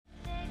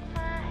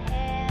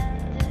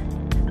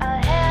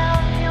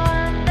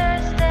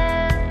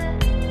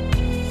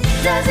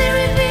Does it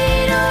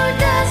repeat or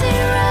does it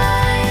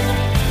rhyme?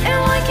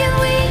 And why can't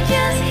we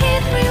just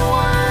hit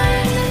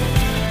rewind?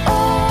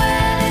 Oh,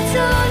 well, it's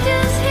all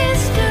just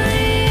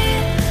history.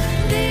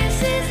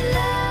 This is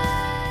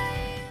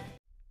life.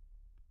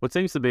 What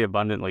seems to be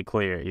abundantly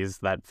clear is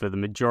that for the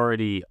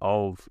majority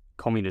of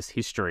communist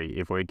history,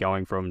 if we're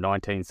going from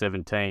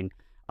 1917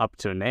 up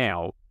to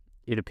now,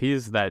 it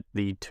appears that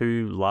the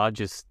two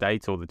largest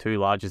states or the two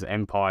largest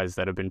empires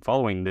that have been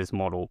following this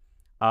model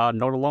are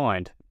not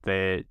aligned.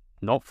 They're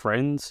not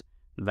friends.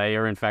 They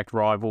are in fact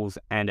rivals,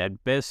 and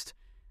at best,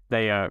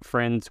 they are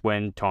friends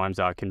when times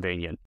are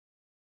convenient.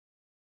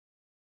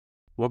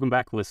 Welcome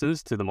back,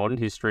 listeners, to the Modern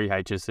History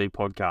HSC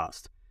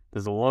Podcast.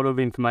 There's a lot of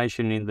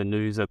information in the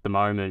news at the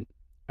moment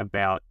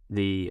about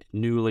the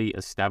newly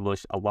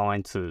established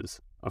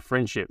alliances of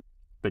friendship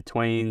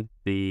between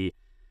the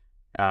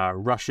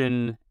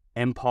Russian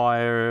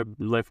Empire,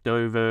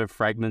 leftover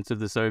fragments of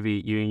the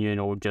Soviet Union,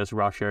 or just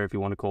Russia if you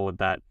want to call it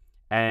that,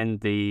 and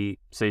the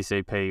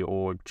CCP,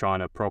 or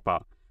China proper,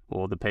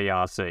 or the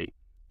PRC,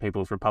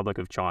 People's Republic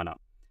of China.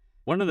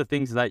 One of the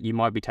things that you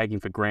might be taking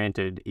for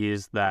granted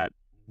is that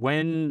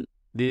when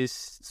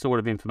this sort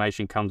of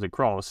information comes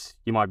across,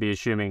 you might be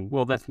assuming,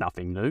 well, that's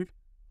nothing new.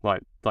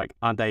 Like,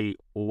 aren't they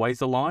always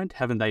aligned?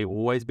 Haven't they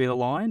always been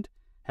aligned?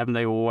 Haven't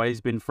they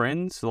always been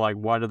friends? Like,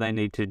 why do they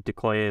need to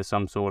declare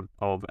some sort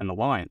of an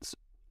alliance?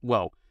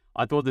 Well,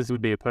 I thought this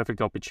would be a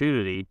perfect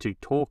opportunity to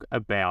talk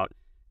about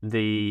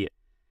the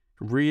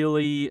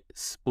really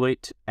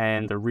split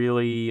and the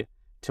really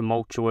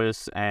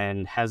tumultuous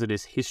and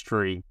hazardous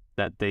history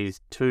that these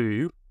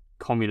two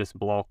communist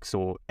blocs,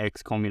 or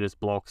ex-communist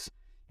blocs,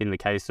 in the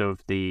case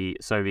of the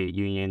Soviet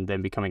Union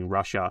then becoming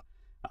Russia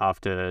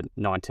after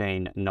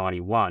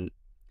 1991,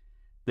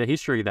 the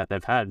history that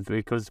they've had,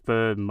 because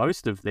for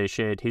most of their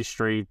shared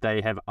history, they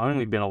have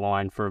only been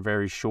aligned for a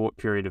very short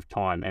period of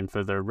time, and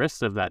for the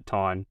rest of that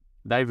time,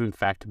 they've in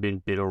fact been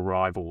bitter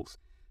rivals.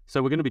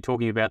 So we're going to be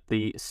talking about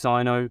the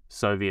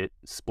Sino-Soviet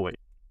Split.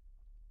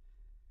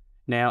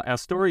 Now, our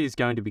story is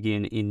going to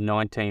begin in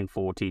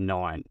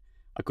 1949.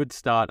 I could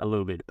start a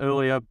little bit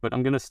earlier, but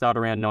I'm going to start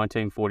around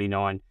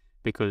 1949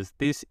 because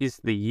this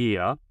is the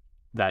year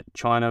that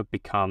China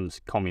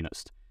becomes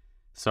communist.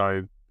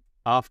 So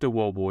after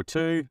World War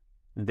II,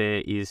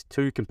 there is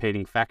two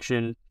competing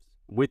factions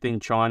within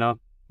China.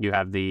 You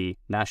have the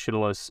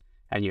nationalists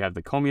and you have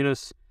the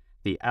communists.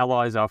 The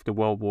Allies after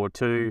World War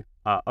II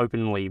are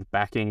openly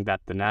backing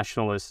that the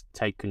nationalists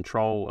take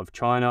control of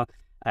China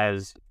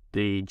as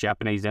the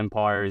Japanese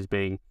Empire is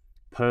being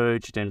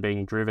purged and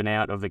being driven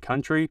out of the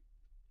country.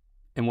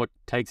 And what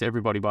takes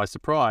everybody by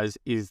surprise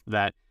is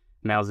that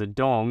Mao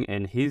Zedong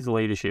and his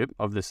leadership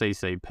of the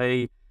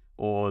CCP,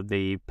 or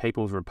the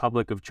People's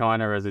Republic of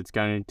China as it's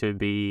going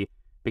to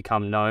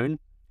become known,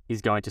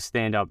 is going to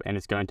stand up and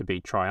it's going to be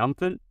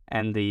triumphant,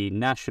 and the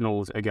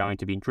nationals are going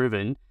to be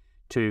driven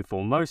to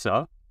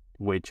Formosa,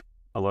 which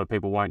a lot of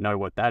people won't know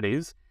what that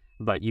is,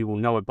 but you will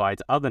know it by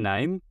its other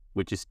name,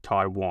 which is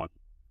Taiwan.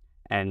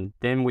 And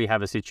then we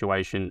have a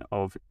situation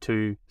of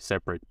two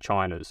separate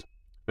Chinas.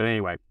 But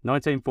anyway,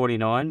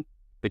 1949,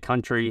 the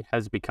country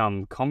has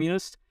become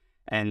communist,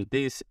 and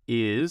this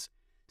is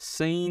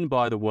seen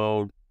by the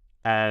world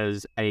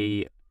as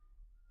a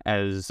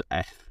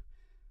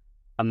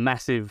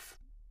massive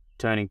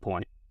turning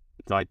point.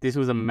 Like, this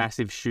was a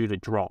massive shoe to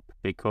drop,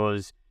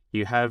 because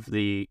you have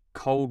the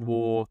Cold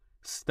War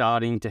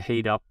starting to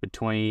heat up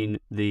between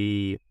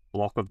the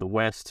bloc of the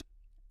West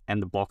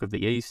and the bloc of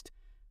the East,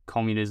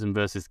 communism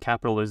versus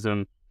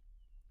capitalism,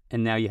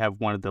 and now you have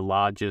one of the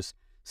largest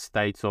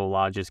states or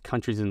largest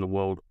countries in the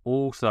world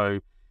also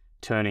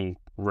turning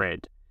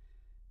red.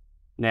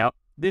 Now,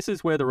 this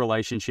is where the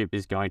relationship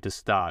is going to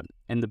start,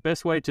 and the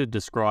best way to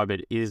describe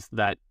it is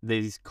that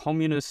these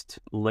communist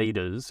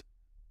leaders,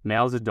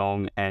 Mao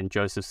Zedong and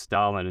Joseph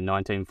Stalin in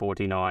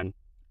 1949,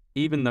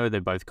 even though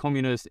they're both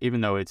communists, even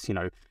though it's,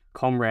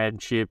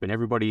 comradeship and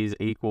everybody is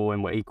equal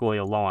and we're equally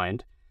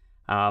aligned,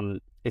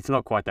 it's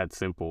not quite that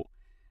simple.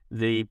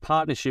 The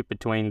partnership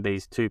between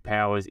these two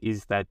powers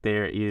is that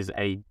there is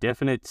a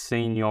definite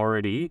senior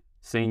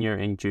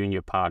and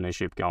junior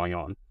partnership going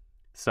on.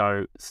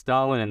 So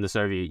Stalin and the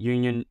Soviet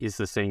Union is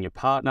the senior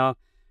partner.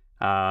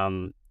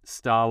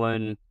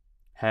 Stalin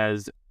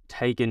has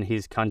taken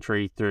his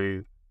country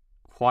through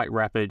quite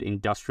rapid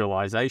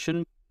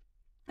industrialization,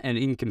 and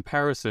in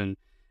comparison,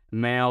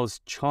 Mao's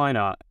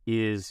China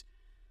is,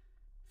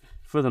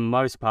 for the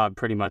most part,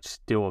 pretty much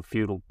still a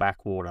feudal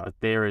backwater.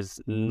 There is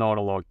not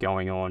a lot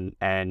going on,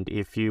 and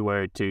if you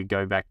were to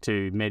go back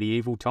to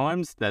medieval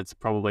times, that's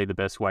probably the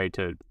best way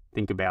to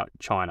think about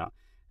China.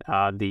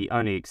 The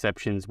only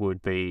exceptions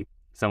would be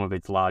some of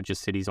its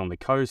largest cities on the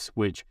coast,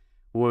 which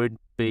would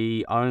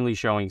be only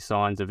showing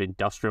signs of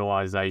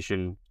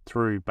industrialization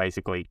through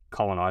basically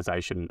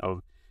colonization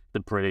of the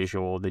British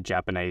or the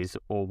Japanese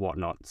or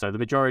whatnot. So the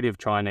majority of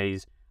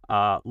Chinese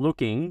are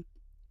looking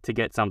to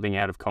get something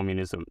out of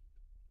communism.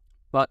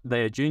 But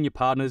they are junior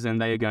partners,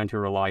 and they are going to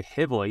rely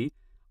heavily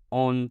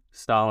on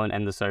Stalin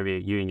and the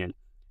Soviet Union.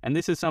 And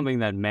this is something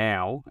that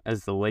Mao,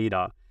 as the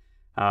leader,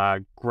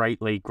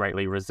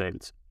 greatly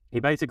resents. he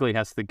basically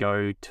has to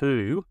go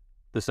to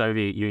the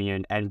Soviet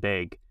Union and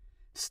beg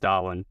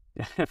Stalin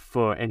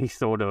for any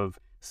sort of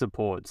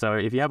support. So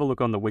if you have a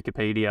look on the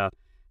Wikipedia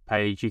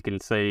page, you can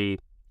see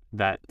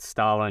that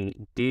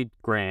Stalin did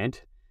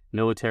grant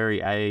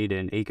military aid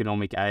and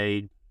economic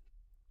aid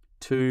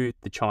to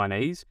the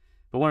Chinese.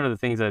 But one of the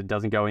things that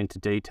doesn't go into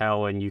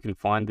detail, and you can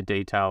find the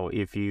detail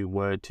if you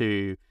were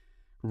to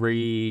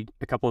read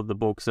a couple of the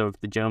books of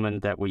the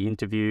gentleman that we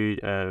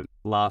interviewed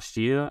last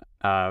year,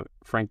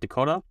 Frank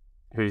Dakota,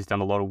 who's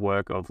done a lot of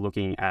work of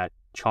looking at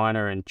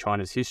China and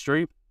China's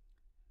history.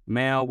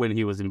 Mao, when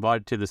he was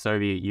invited to the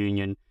Soviet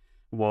Union,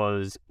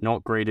 was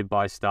not greeted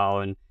by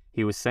Stalin.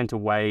 He was sent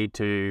away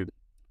to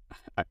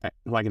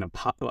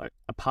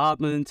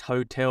apartments,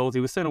 hotels.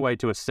 He was sent away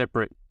to a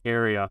separate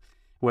area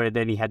where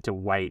then he had to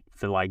wait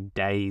for like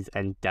days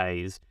and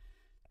days.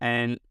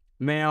 And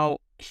Mao,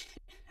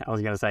 I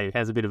was going to say,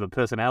 has a bit of a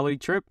personality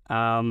trip.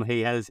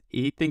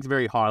 He thinks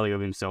very highly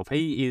of himself.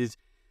 He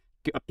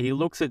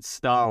looks at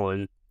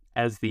Stalin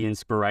as the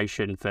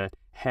inspiration for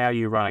how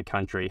you run a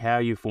country, how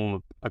you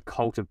form a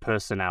cult of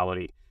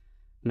personality.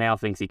 Mao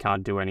thinks he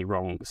can't do any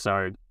wrong.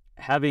 So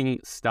having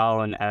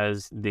Stalin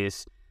as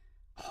this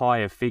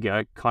higher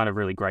figure kind of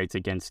really grates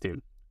against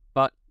him.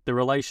 But the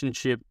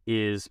relationship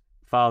is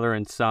father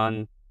and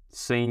son,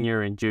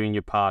 senior and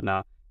junior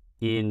partner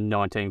in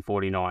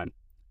 1949.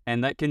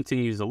 And that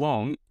continues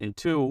along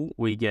until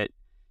we get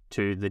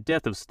to the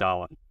death of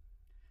Stalin.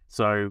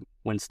 So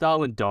when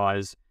Stalin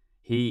dies,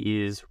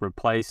 he is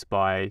replaced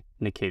by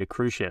Nikita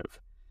Khrushchev.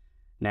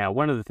 Now,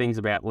 one of the things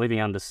about living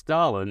under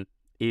Stalin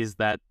is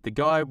that the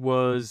guy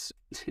was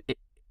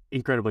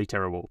incredibly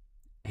terrible.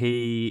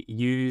 He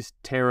used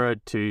terror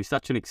to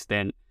such an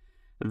extent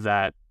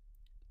that,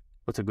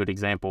 what's a good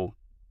example?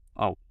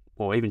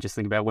 Or even just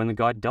think about when the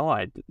guy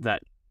died,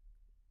 that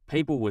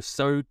people were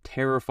so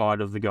terrified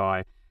of the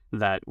guy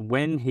that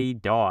when he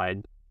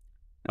died,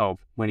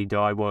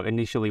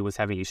 initially was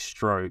having his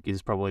stroke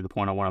is probably the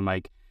point I want to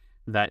make,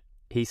 that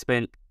he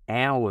spent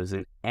hours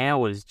and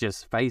hours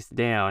just face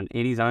down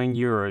in his own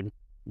urine,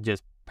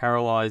 just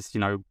paralyzed,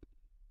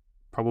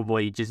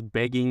 probably just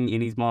begging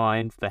in his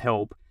mind for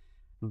help.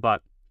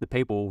 But the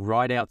people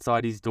right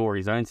outside his door,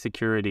 his own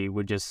security,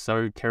 were just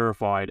so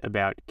terrified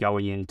about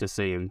going in to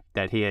see him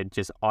that he had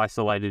just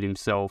isolated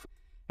himself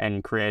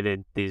and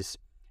created this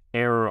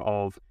era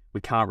of,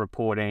 we can't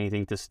report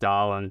anything to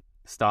Stalin,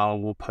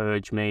 Stalin will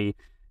purge me,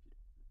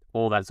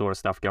 all that sort of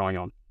stuff going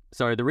on.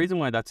 So the reason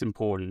why that's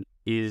important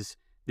is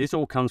this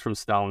all comes from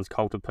Stalin's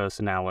cult of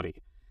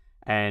personality.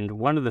 And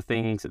one of the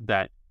things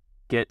that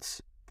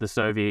gets the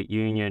Soviet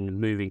Union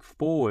moving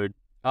forward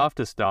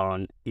after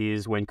Stalin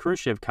is when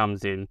Khrushchev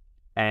comes in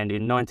and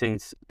in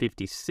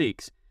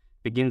 1956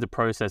 begins a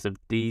process of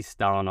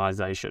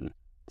de-Stalinization.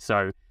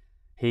 So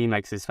he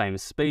makes this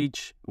famous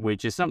speech,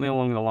 which is something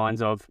along the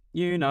lines of,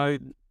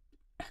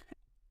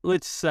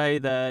 let's say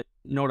that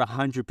not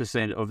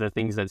 100% of the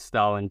things that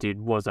Stalin did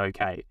was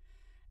okay.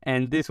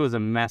 And this was a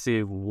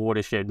massive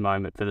watershed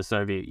moment for the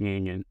Soviet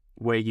Union,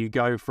 where you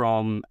go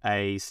from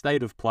a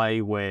state of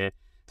play where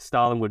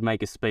Stalin would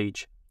make a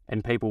speech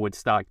and people would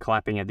start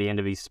clapping at the end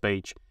of his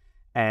speech,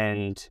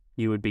 and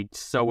you would be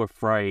so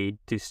afraid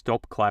to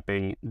stop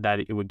clapping that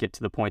it would get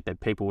to the point that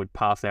people would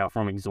pass out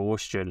from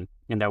exhaustion,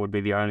 and that would be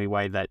the only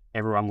way that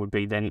everyone would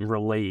be then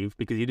relieved,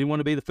 because you didn't want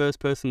to be the first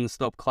person to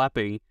stop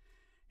clapping.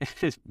 It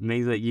just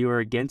means that you are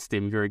against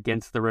him, you're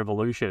against the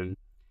revolution.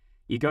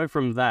 You go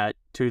from that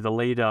to the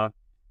leader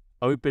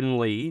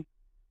openly,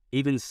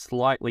 even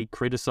slightly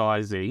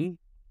criticizing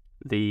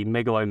the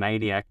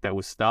megalomaniac that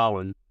was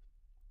Stalin.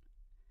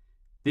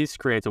 This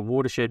creates a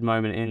watershed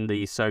moment in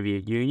the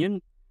Soviet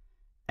Union,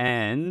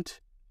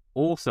 and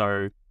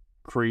also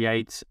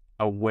creates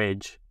a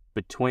wedge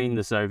between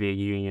the Soviet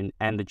Union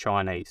and the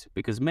Chinese,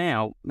 because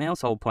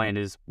Mao's whole plan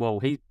is,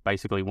 he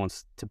basically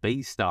wants to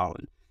be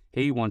Stalin.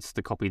 He wants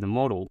to copy the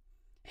model.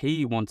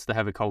 He wants to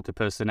have a cult of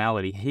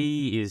personality.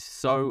 He is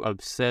so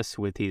obsessed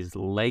with his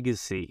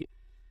legacy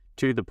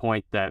to the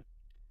point that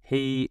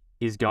he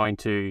is going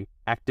to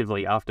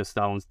actively, after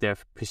Stalin's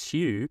death,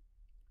 pursue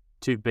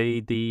to be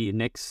the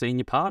next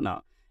senior partner,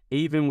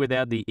 even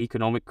without the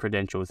economic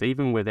credentials,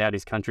 even without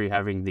his country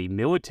having the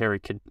military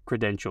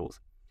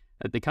credentials.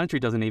 The country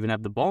doesn't even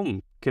have the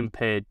bomb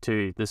compared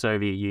to the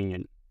Soviet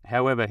Union.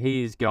 However,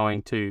 he is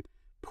going to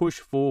push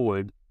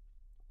forward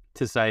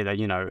to say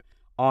that,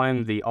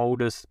 I'm the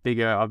oldest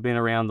figure, I've been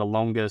around the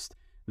longest,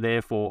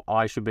 therefore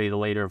I should be the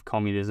leader of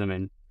communism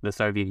and the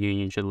Soviet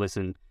Union should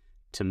listen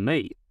to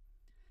me.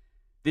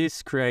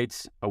 This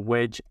creates a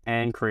wedge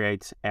and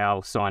creates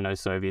our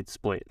Sino-Soviet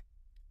split.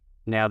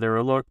 Now, there are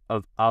a lot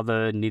of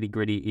other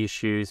nitty-gritty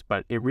issues,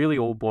 but it really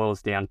all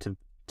boils down to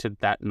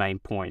that main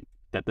point,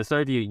 that the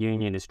Soviet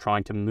Union is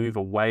trying to move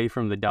away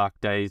from the dark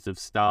days of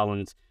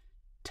Stalin's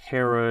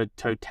terror,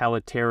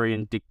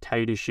 totalitarian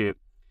dictatorship,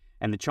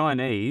 and the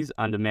Chinese,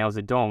 under Mao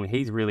Zedong,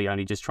 he's really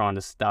only just trying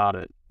to start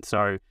it.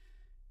 So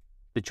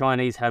the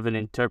Chinese have an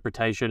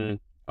interpretation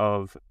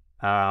of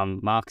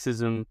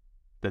Marxism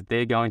that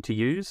they're going to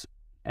use,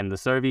 and the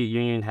Soviet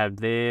Union have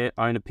their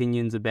own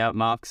opinions about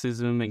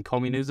Marxism and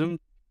communism,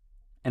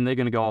 and they're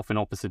going to go off in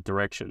opposite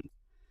directions.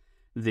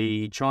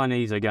 The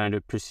Chinese are going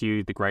to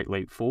pursue the Great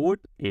Leap Forward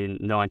in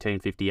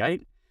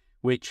 1958,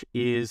 which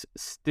is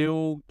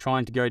still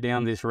trying to go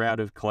down this route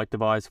of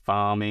collectivized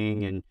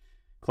farming and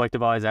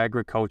collectivized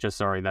agriculture.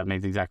 Sorry, that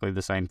means exactly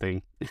the same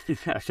thing.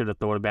 I should have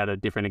thought about a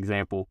different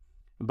example.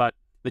 But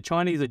the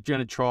Chinese are going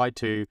to try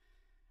to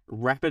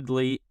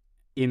rapidly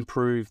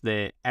improve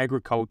their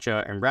agriculture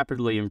and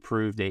rapidly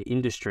improve their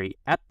industry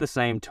at the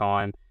same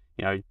time.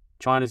 You know,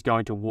 China's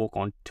going to walk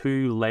on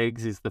two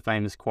legs is the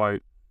famous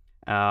quote.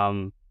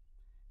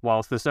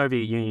 Whilst the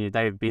Soviet Union,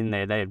 they have been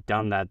there, they have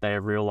done that, they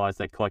have realized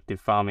that collective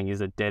farming is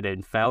a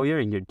dead-end failure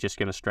and you're just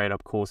going to straight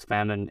up cause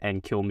famine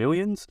and kill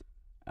millions.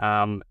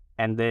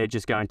 And they're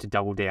just going to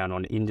double down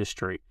on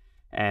industry,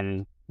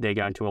 and they're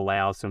going to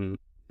allow some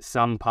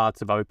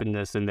parts of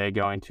openness, and they're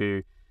going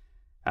to,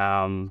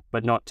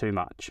 but not too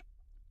much.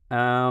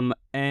 And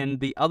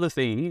the other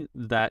thing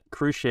that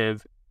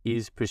Khrushchev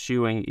is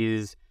pursuing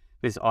is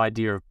this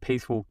idea of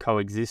peaceful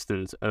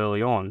coexistence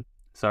early on.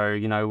 So,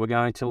 you know, we're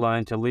going to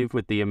learn to live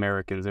with the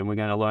Americans, and we're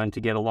going to learn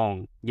to get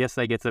along. Yes,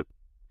 that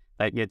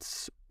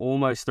gets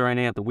almost thrown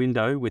out the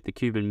window with the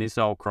Cuban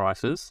Missile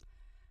Crisis.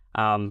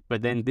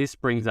 But then this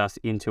brings us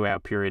into our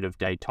period of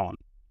détente.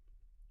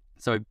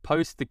 So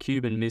post the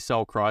Cuban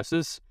Missile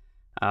Crisis,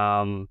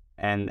 and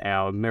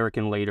our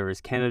American leader is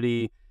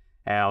Kennedy,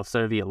 our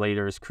Soviet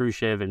leader is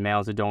Khrushchev, and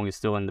Mao Zedong is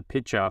still in the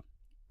picture.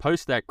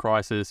 Post that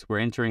crisis, we're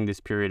entering this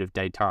period of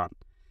détente.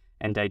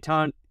 And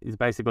détente is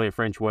basically a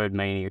French word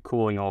meaning a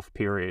cooling off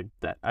period.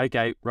 That,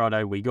 okay,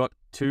 righto, we got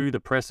to the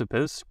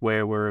precipice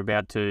where we're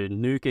about to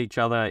nuke each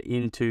other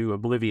into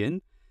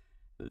oblivion.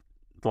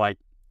 Like,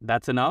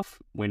 that's enough.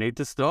 We need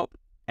to stop,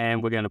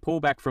 and we're going to pull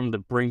back from the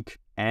brink,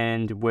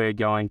 and we're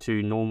going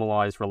to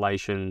normalize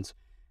relations,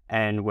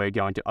 and we're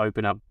going to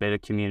open up better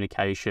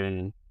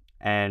communication,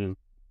 and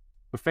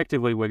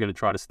effectively we're going to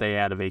try to stay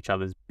out of each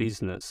other's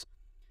business.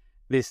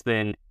 This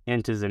then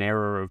enters an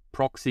era of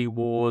proxy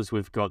wars.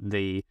 We've got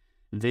the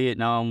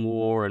Vietnam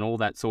War and all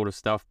that sort of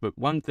stuff. But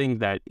one thing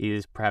that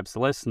is perhaps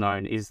less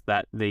known is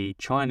that the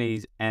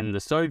Chinese and the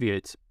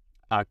Soviets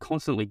are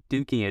constantly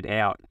duking it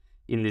out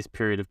in this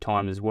period of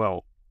time as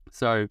well.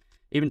 So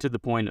even to the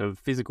point of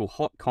physical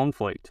hot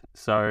conflict.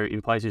 So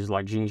in places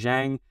like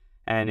Xinjiang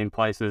and in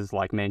places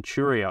like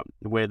Manchuria,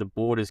 where the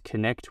borders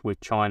connect with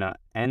China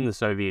and the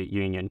Soviet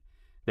Union,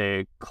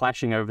 they're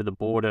clashing over the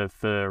border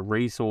for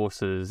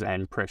resources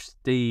and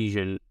prestige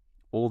and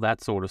all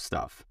that sort of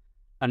stuff.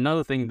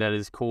 Another thing that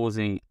is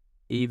causing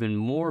even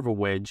more of a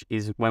wedge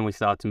is when we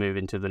start to move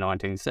into the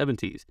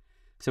 1970s.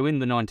 So in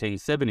the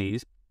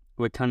 1970s,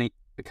 we're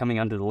coming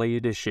under the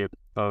leadership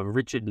of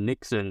Richard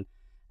Nixon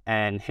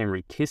and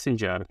Henry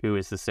Kissinger, who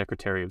is the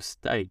Secretary of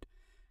State.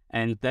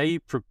 And they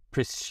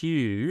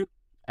pursue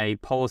a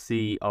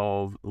policy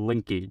of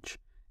linkage.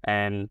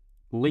 And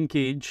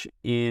linkage,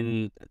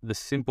 in the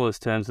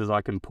simplest terms as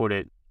I can put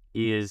it,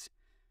 is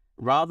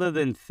rather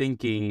than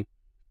thinking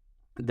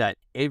that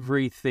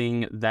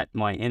everything that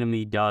my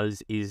enemy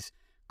does is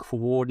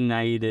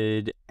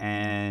coordinated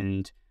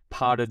and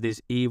part of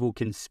this evil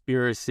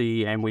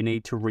conspiracy and we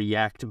need to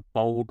react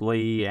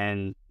boldly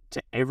and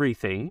to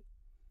everything,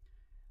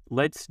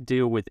 let's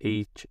deal with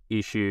each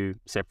issue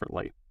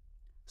separately.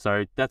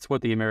 So that's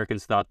what the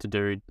Americans start to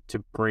do to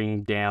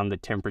bring down the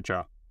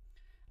temperature.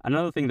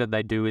 Another thing that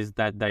they do is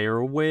that they are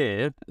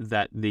aware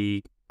that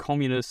the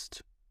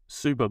communist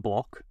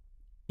superbloc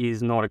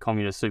is not a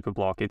communist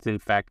superbloc. It's in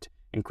fact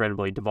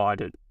incredibly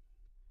divided.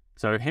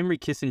 So Henry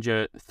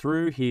Kissinger,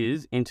 through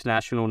his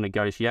international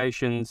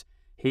negotiations,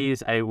 he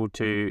is able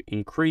to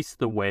increase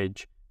the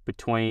wedge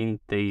between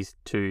these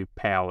two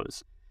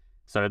powers.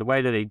 So the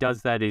way that he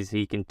does that is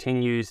he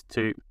continues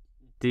to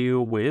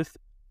deal with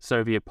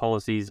Soviet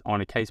policies on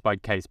a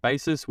case-by-case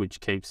basis,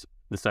 which keeps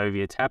the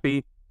Soviets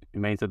happy. It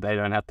means that they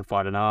don't have to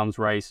fight an arms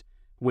race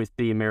with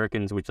the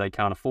Americans, which they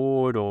can't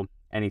afford, or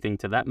anything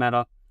to that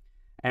matter.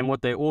 And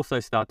what they also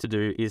start to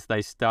do is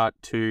they start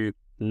to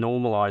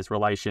normalize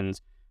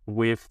relations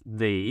with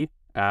the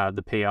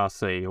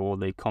PRC, or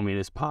the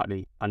Communist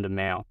Party under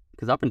Mao.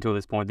 Because up until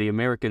this point, the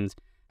Americans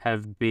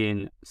have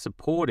been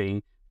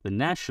supporting the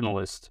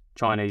nationalist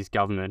Chinese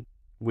government,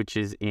 which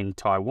is in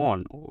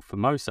Taiwan, or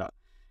Formosa.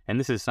 And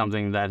this is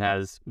something that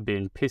has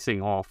been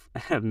pissing off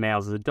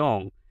Mao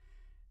Zedong.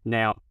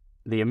 Now,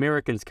 the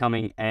Americans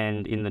coming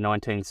and in the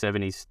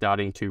 1970s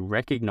starting to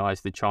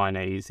recognize the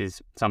Chinese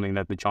is something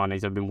that the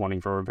Chinese have been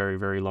wanting for a very,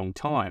 very long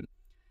time.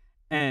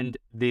 And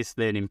this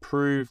then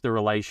improved the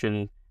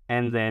relation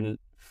and then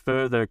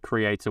further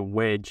creates a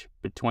wedge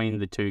between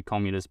the two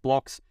communist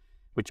blocs,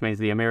 which means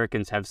the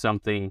Americans have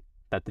something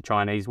that the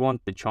Chinese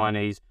want. The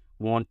Chinese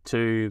want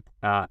to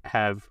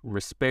have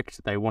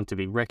respect. They want to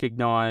be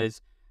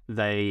recognized.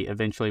 They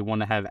eventually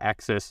want to have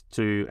access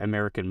to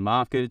American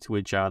markets,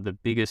 which are the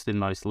biggest and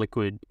most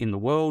liquid in the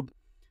world.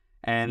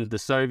 And the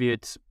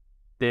Soviets,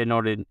 they're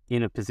not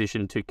in a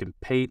position to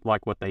compete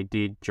like what they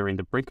did during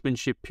the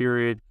brinkmanship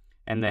period,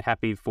 and they're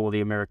happy for the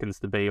Americans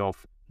to be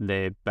off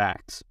their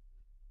backs.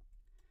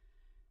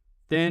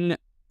 Then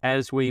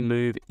as we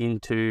move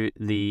into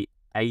the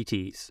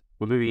 80s,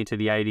 we're moving into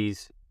the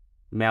 80s,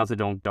 Mao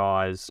Zedong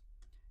dies,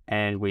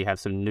 and we have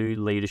some new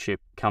leadership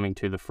coming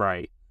to the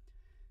fray.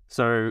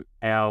 So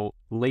our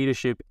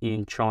leadership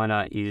in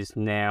China is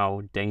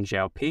now Deng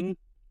Xiaoping.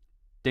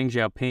 Deng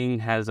Xiaoping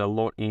has a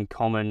lot in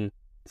common,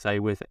 say,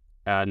 with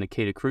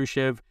Nikita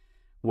Khrushchev,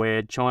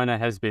 where China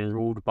has been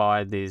ruled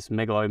by this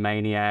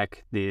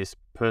megalomaniac, this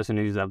person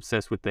who's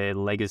obsessed with their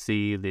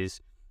legacy, this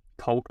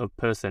cult of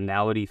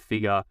personality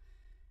figure.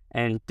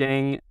 And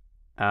Deng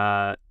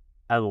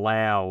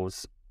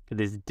allows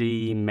this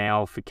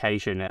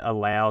de-Maoification. It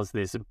allows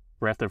this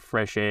breath of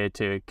fresh air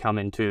to come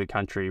into the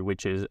country,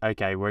 which is,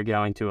 okay, we're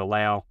going to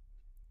allow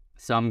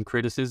some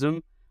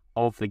criticism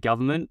of the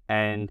government,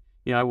 and,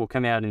 you know, we'll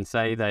come out and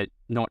say that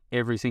not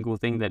every single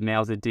thing that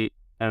Mao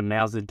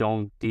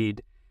Zedong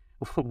did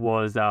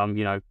was,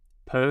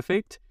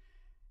 perfect.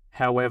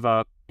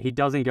 However, he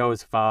doesn't go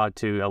as far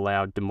to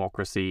allow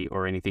democracy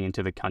or anything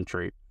into the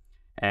country.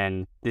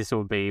 And this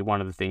will be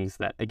one of the things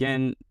that,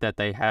 again, that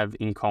they have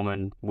in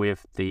common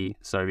with the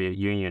Soviet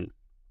Union.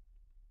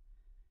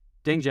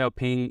 Deng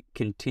Xiaoping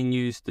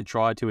continues to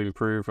try to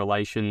improve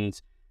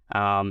relations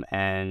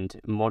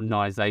and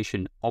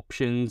modernization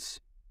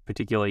options,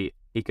 particularly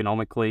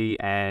economically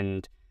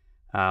and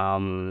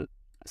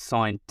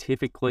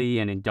scientifically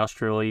and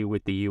industrially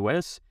with the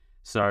US.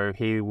 So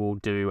he will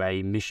do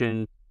a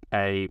mission,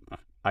 a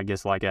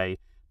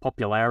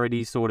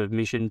popularity sort of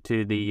mission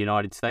to the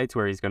United States,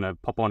 where he's going to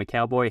pop on a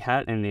cowboy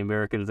hat and the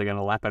Americans are going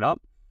to lap it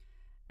up.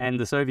 And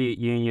the Soviet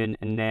Union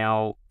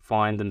now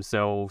find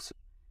themselves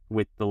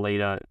with the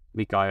leader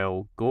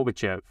Mikhail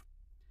Gorbachev.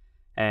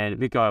 And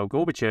Mikhail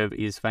Gorbachev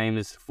is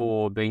famous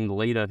for being the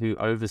leader who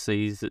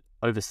oversees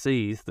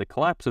the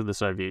collapse of the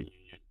Soviet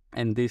Union.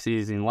 And this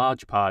is in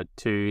large part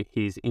to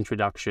his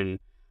introduction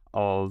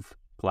of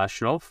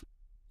Glasnost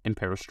and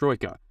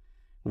Perestroika,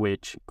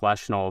 which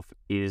Glasnost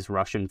is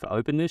Russian for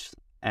openness,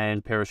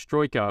 and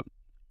Perestroika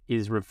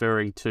is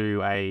referring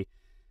to a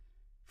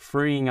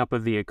freeing up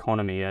of the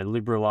economy, a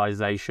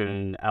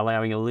liberalization,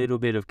 allowing a little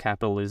bit of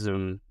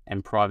capitalism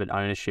and private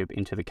ownership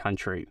into the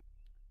country.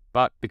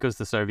 But because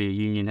the Soviet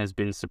Union has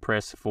been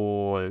suppressed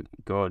for,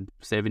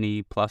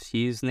 70 plus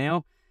years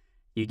now,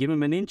 you give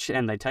them an inch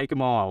and they take a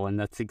mile, and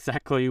that's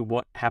exactly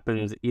what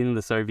happens in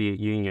the Soviet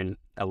Union.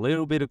 A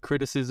little bit of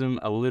criticism,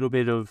 a little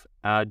bit of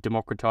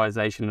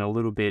democratization, a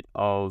little bit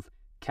of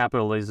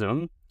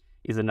capitalism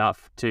is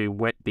enough to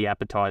whet the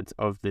appetites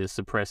of the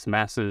suppressed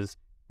masses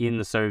in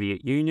the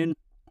Soviet Union.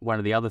 One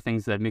of the other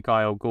things that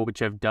Mikhail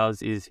Gorbachev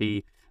does is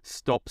he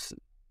stops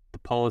the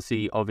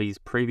policy of his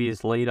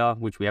previous leader,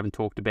 which we haven't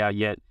talked about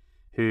yet,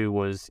 who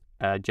was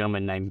a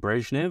gentleman named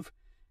Brezhnev.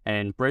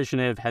 And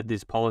Brezhnev had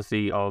this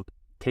policy of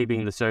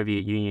keeping the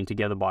Soviet Union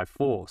together by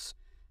force.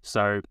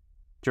 So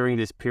during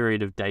this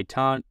period of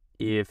détente,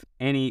 if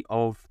any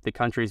of the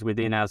countries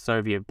within our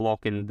Soviet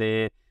bloc and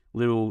their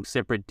little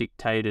separate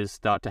dictators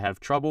start to have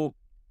trouble,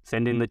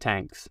 send in the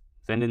tanks.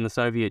 Send in the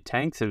Soviet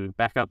tanks and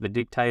back up the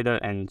dictator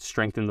and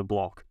strengthen the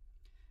bloc.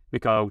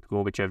 Mikhail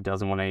Gorbachev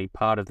doesn't want any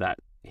part of that.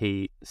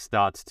 He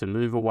starts to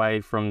move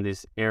away from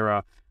this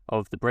era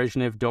of the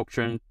Brezhnev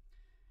doctrine.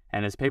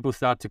 And as people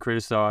start to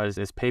criticize,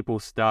 as people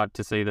start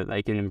to see that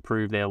they can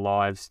improve their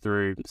lives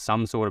through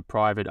some sort of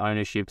private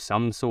ownership,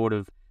 some sort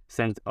of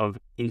sense of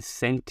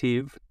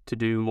incentive to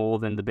do more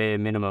than the bare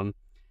minimum,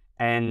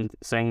 and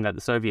saying that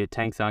the Soviet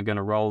tanks aren't going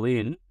to roll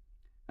in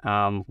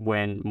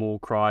when more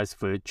cries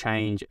for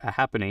change are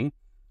happening,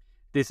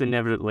 this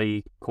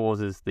inevitably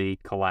causes the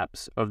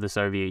collapse of the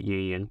Soviet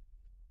Union.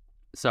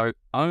 So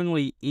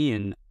only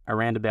in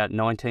around about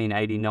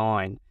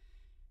 1989,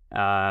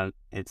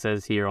 it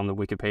says here on the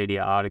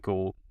Wikipedia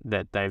article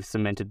that they've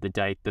cemented the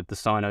date that the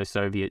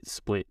Sino-Soviet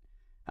Split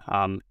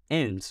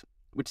ends,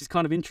 which is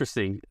kind of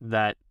interesting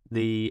that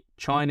the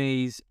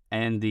Chinese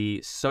and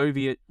the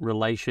Soviet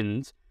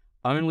relations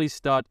only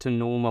start to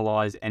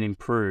normalize and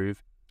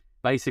improve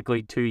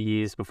basically 2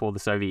 years before the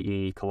Soviet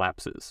Union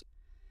collapses.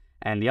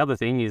 And the other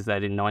thing is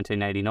that in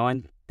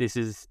 1989, this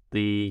is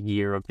the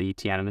year of the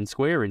Tiananmen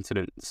Square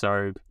incident.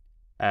 So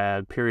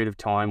a period of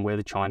time where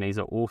the Chinese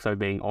are also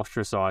being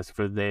ostracized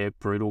for their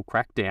brutal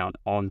crackdown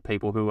on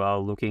people who are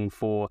looking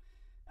for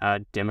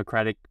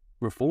democratic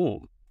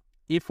reform.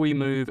 If we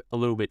move a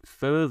little bit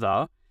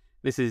further,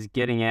 this is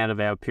getting out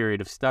of our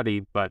period of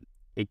study, but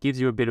it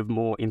gives you a bit of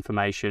more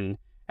information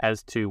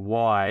as to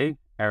why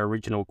our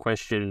original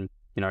question,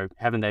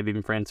 haven't they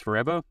been friends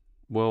forever?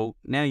 Well,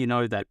 now you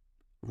know that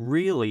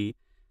really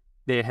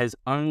there has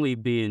only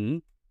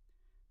been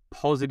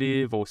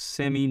positive or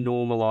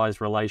semi-normalized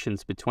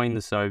relations between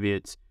the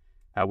Soviets,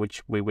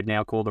 which we would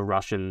now call the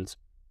Russians,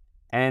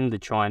 and the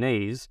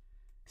Chinese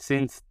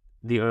since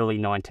the early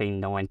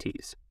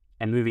 1990s.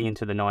 And moving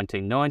into the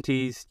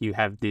 1990s, you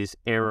have this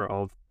era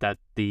of that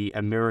the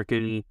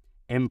American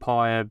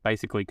empire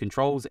basically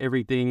controls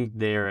everything.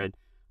 They're an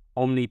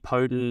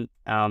omnipotent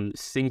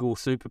single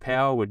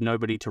superpower with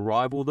nobody to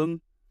rival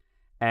them.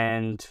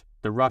 And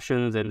the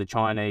Russians and the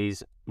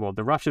Chinese, well,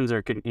 the Russians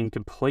are in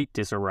complete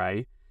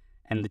disarray,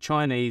 And the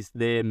Chinese,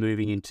 they're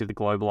moving into the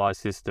globalized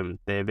system.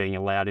 They're being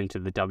allowed into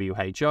the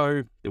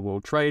WHO, the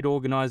World Trade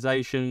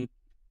Organization,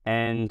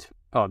 and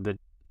the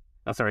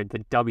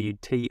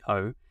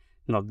WTO,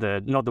 not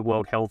the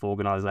World Health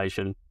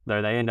Organization,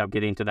 though they end up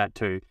getting to that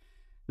too.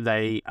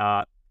 They're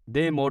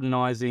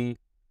modernizing.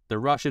 The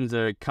Russians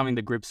are coming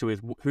to grips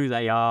with who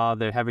they are.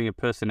 They're having a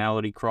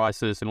personality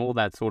crisis and all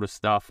that sort of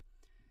stuff.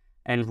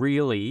 And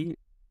really,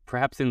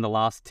 perhaps in the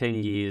last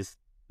 10 years,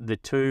 the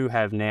two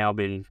have now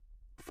been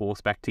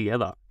forced back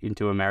together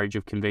into a marriage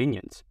of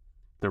convenience.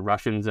 The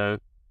Russians are,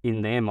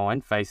 in their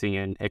mind, facing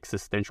an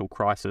existential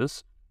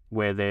crisis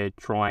where they're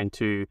trying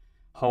to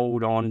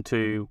hold on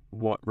to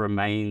what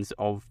remains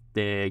of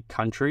their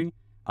country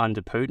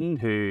under Putin,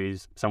 who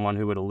is someone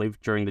who would have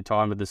lived during the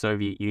time of the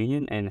Soviet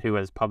Union and who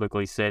has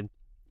publicly said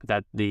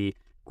that the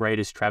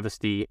greatest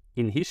travesty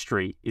in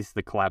history is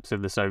the collapse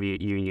of the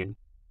Soviet Union.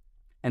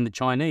 And the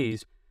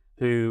Chinese,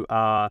 who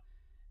are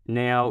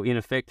now, in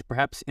effect,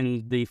 perhaps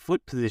in the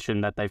flip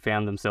position that they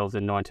found themselves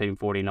in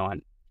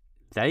 1949.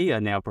 They are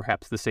now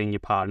perhaps the senior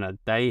partner.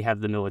 They have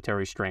the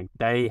military strength.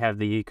 They have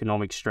the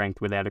economic strength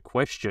without a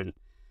question.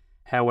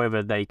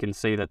 However, they can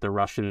see that the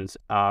Russians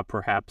are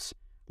perhaps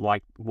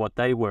like what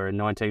they were in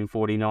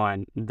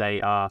 1949.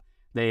 They are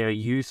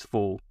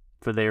useful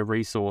for their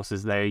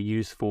resources. They are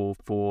useful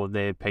for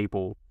their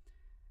people.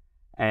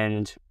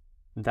 And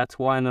that's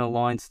why an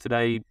alliance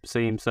today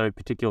seems so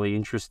particularly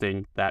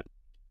interesting, that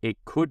it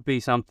could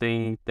be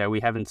something that we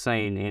haven't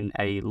seen in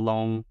a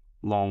long,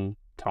 long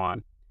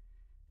time.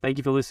 Thank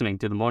you for listening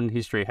to the Modern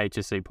History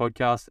HSC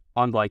podcast.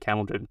 I'm Blake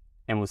Hamilton,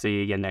 and we'll see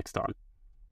you again next time.